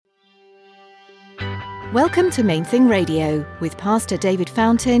Welcome to Main Thing Radio with Pastor David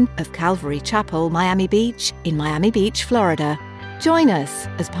Fountain of Calvary Chapel, Miami Beach, in Miami Beach, Florida. Join us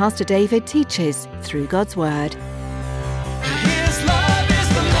as Pastor David teaches through God's Word. His love is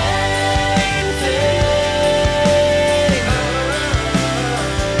the main thing.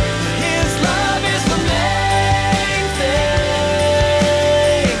 His love is the main thing.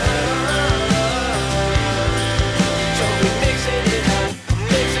 So we're mixing it up,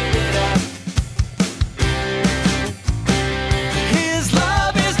 mixing it up. His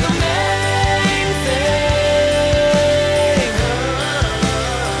love is the main thing.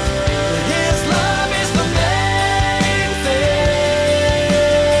 His love is the main thing.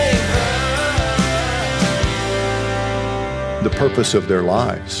 The purpose of their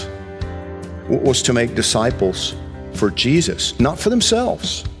lives was to make disciples for Jesus, not for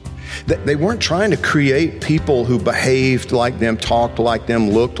themselves. They weren't trying to create people who behaved like them, talked like them,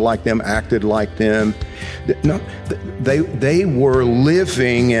 looked like them, acted like them. No, they were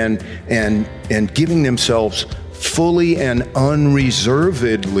living and giving themselves fully and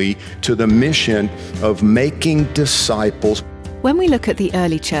unreservedly to the mission of making disciples. When we look at the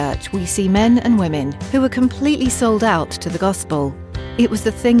early church, we see men and women who were completely sold out to the gospel. It was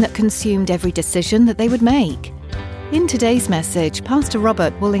the thing that consumed every decision that they would make. In today's message, Pastor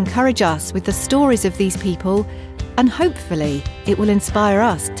Robert will encourage us with the stories of these people, and hopefully it will inspire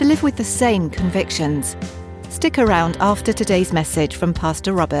us to live with the same convictions. Stick around after today's message from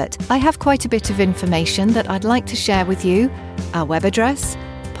Pastor Robert. I have quite a bit of information that I'd like to share with you: our web address,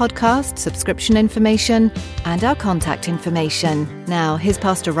 podcast subscription information, and our contact information. Now, here's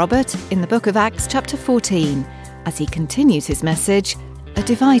Pastor Robert in the book of Acts chapter 14, as he continues his message, A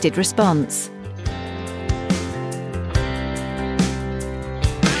Divided Response.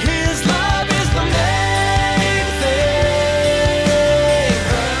 His love is the main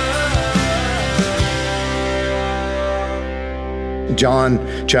thing. John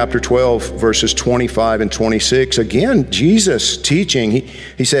chapter 12, verses 25 and 26. Again, Jesus teaching,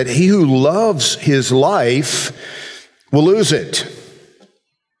 he said, "He who loves his life will lose it."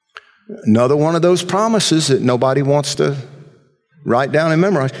 Another one of those promises that nobody wants to write down and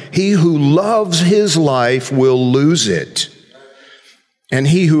memorize. He who loves his life will lose it. And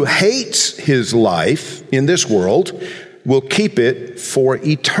he who hates his life in this world will keep it for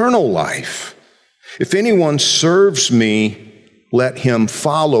eternal life. If anyone serves me, let him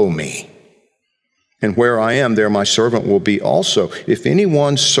follow me. And where I am, there my servant will be also. If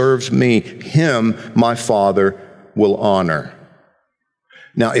anyone serves me, him my Father will honor.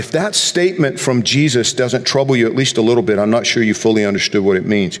 Now, if that statement from Jesus doesn't trouble you at least a little bit, I'm not sure you fully understood what it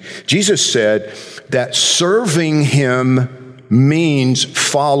means. Jesus said that serving him means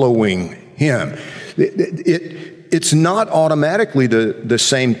following him. It's not automatically the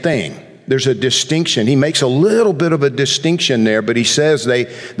same thing. There's a distinction. He makes a little bit of a distinction there, but he says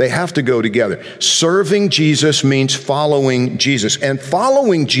they have to go together. Serving Jesus means following Jesus. And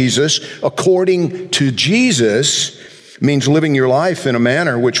following Jesus, according to Jesus, means living your life in a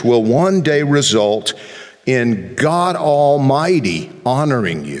manner which will one day result in God Almighty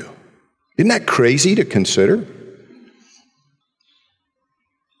honoring you. Isn't that crazy to consider?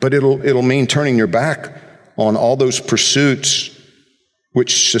 But it'll mean turning your back on all those pursuits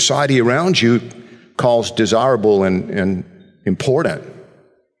which society around you calls desirable and important.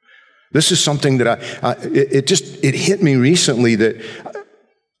 This is something that it hit me recently that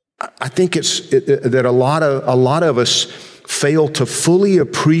I think that a lot of us fail to fully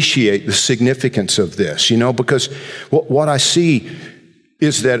appreciate the significance of this, because what I see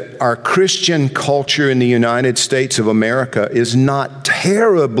is that our Christian culture in the United States of America is not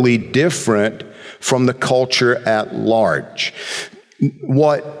terribly different from the culture at large.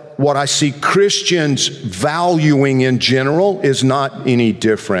 What I see Christians valuing in general is not any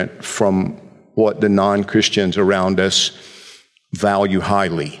different from what the non-Christians around us value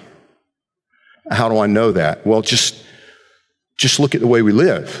highly. How do I know that? Well, just look at the way we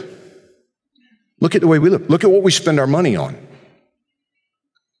live. Look at the way we live. Look at what we spend our money on.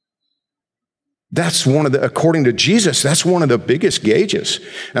 That's according to Jesus, that's one of the biggest gauges.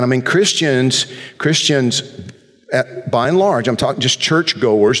 And I mean, Christians, by and large, I'm talking just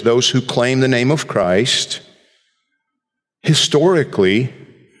churchgoers, those who claim the name of Christ, historically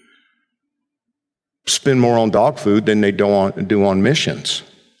spend more on dog food than they do on missions.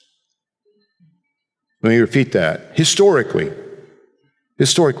 Let me repeat that. Historically,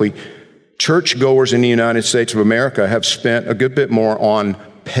 churchgoers in the United States of America have spent a good bit more on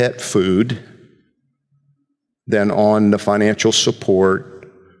pet food than on the financial support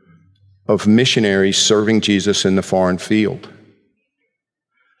of missionaries serving Jesus in the foreign field.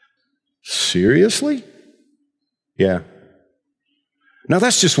 Seriously? Yeah. Now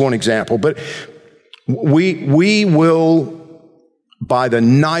that's just one example, but we will buy the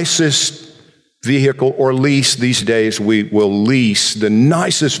nicest vehicle or lease these days. We will lease the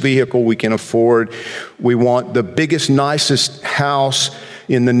nicest vehicle we can afford. We want the biggest, nicest house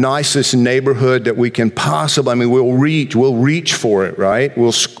in the nicest neighborhood that we can possibly, we'll reach for it, right?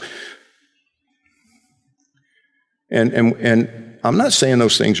 And I'm not saying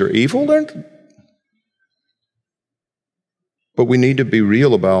those things are evil, but we need to be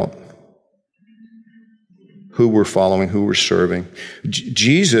real about who we're following, who we're serving.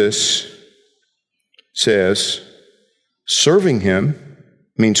 Jesus says serving him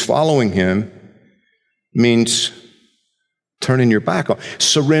means following him, means turning your back on,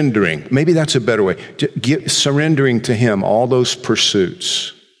 surrendering. Maybe that's a better way. Surrendering to him all those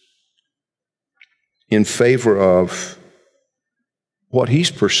pursuits in favor of what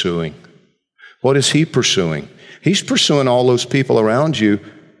he's pursuing. What is he pursuing? He's pursuing all those people around you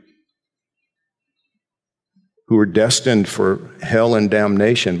who are destined for hell and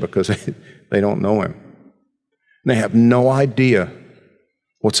damnation because they don't know him. They have no idea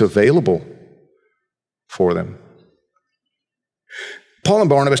what's available for them. Paul and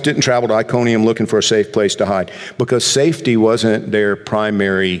Barnabas didn't travel to Iconium looking for a safe place to hide because safety wasn't their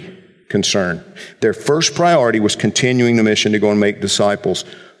primary concern. Their first priority was continuing the mission to go and make disciples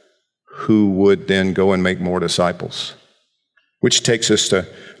who would then go and make more disciples. Which takes us to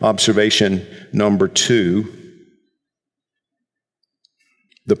observation number 2.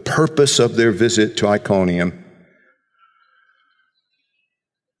 The purpose of their visit to Iconium,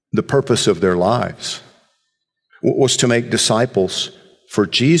 the purpose of their lives, was to make disciples for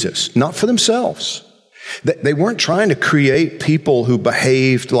Jesus, not for themselves. They weren't trying to create people who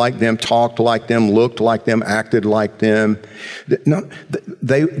behaved like them, talked like them, looked like them, acted like them. No,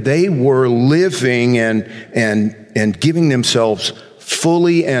 they were living and giving themselves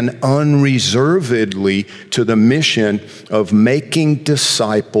fully and unreservedly to the mission of making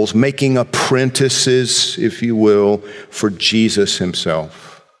disciples, making apprentices, if you will, for Jesus himself.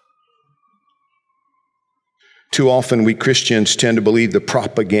 Too often we Christians tend to believe the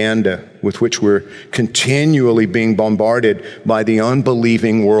propaganda with which we're continually being bombarded by the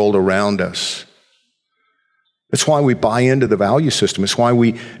unbelieving world around us. It's why we buy into the value system. It's why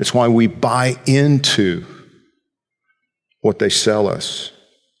we buy into what they sell us.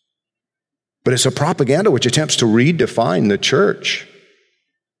 But it's a propaganda which attempts to redefine the church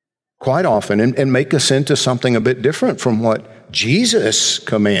quite often and make us into something a bit different from what Jesus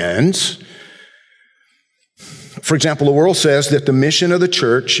commands. For example, the world says that the mission of the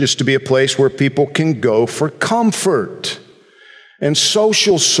church is to be a place where people can go for comfort and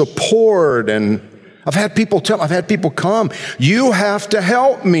social support. And I've had people come, you have to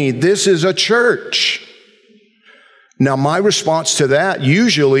help me. This is a church. Now, my response to that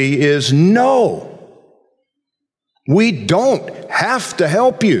usually is no. We don't have to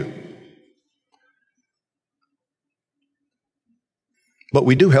help you. But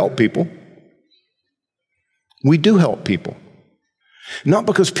we do help people. We do help people. Not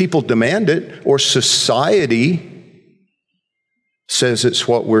because people demand it or society says it's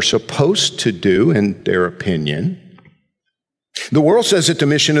what we're supposed to do in their opinion. The world says that the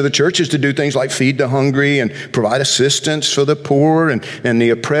mission of the church is to do things like feed the hungry and provide assistance for the poor and the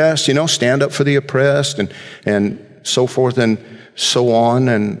oppressed, stand up for the oppressed and so forth and so on.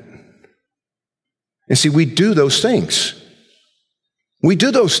 And see, we do those things. We do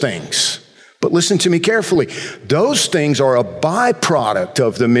those things. But listen to me carefully. Those things are a byproduct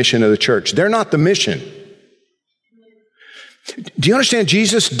of the mission of the church. They're not the mission. Do you understand?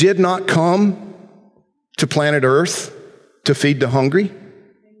 Jesus did not come to planet Earth to feed the hungry,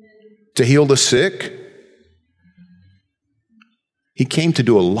 to heal the sick. He came to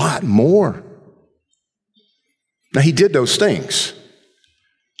do a lot more. Now, he did those things.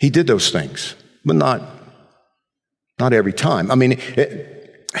 He did those things, but not every time.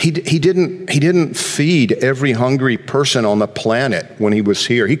 He didn't feed every hungry person on the planet when he was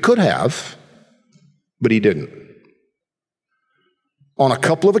here. He could have, but he didn't. On a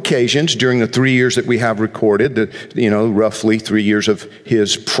couple of occasions during the 3 years that we have recorded, roughly 3 years of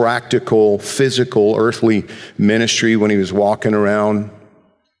his practical, physical, earthly ministry when he was walking around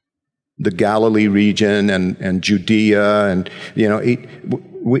the Galilee region and Judea, and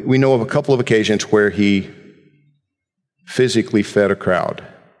we know of a couple of occasions where he physically fed a crowd.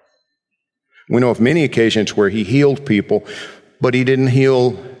 We know of many occasions where he healed people, but he didn't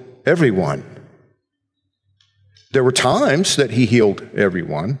heal everyone. There were times that he healed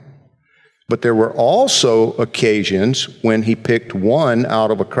everyone, but there were also occasions when he picked one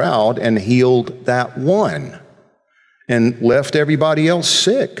out of a crowd and healed that one. and left everybody else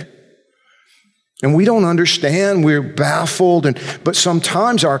sick. And we don't understand, we're baffled, but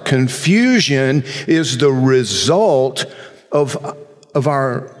sometimes our confusion is the result of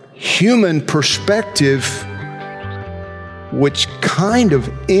our human perspective, which kind of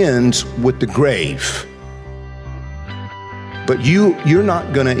ends with the grave. But you're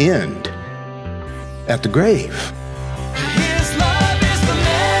not going to end at the grave. His love is the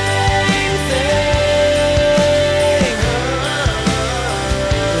main thing.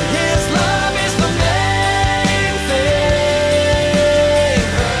 His love is the main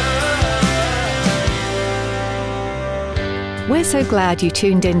thing. We're so glad you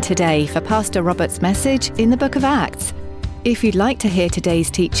tuned in today for Pastor Robert's message in the Book of Acts. If you'd like to hear today's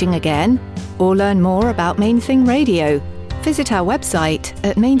teaching again or learn more about Main Thing Radio, visit our website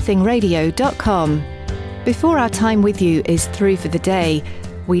at mainthingradio.com. Before our time with you is through for the day,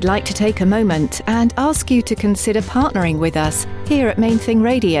 we'd like to take a moment and ask you to consider partnering with us here at Main Thing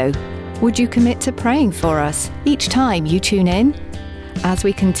Radio. Would you commit to praying for us each time you tune in? As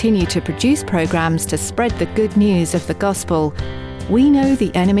we continue to produce programs to spread the good news of the gospel, we know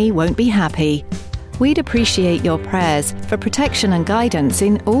the enemy won't be happy. We'd appreciate your prayers for protection and guidance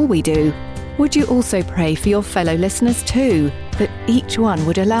in all we do. Would you also pray for your fellow listeners too, that each one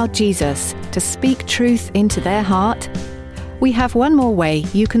would allow Jesus to speak truth into their heart? We have one more way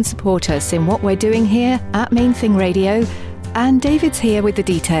you can support us in what we're doing here at Main Thing Radio, and David's here with the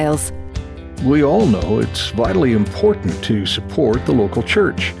details. We all know it's vitally important to support the local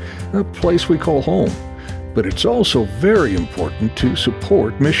church, a place we call home. But it's also very important to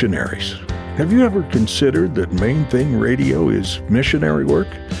support missionaries. Have you ever considered that Main Thing Radio is missionary work?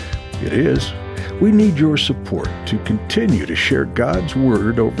 It is. We need your support to continue to share God's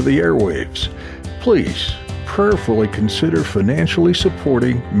Word over the airwaves. Please, prayerfully consider financially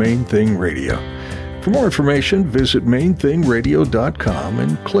supporting Main Thing Radio. For more information, visit mainthingradio.com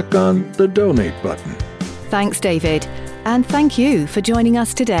and click on the Donate button. Thanks, David, and thank you for joining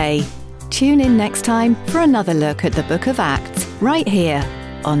us today. Tune in next time for another look at the Book of Acts, right here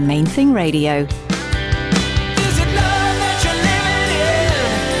on Main Thing Radio.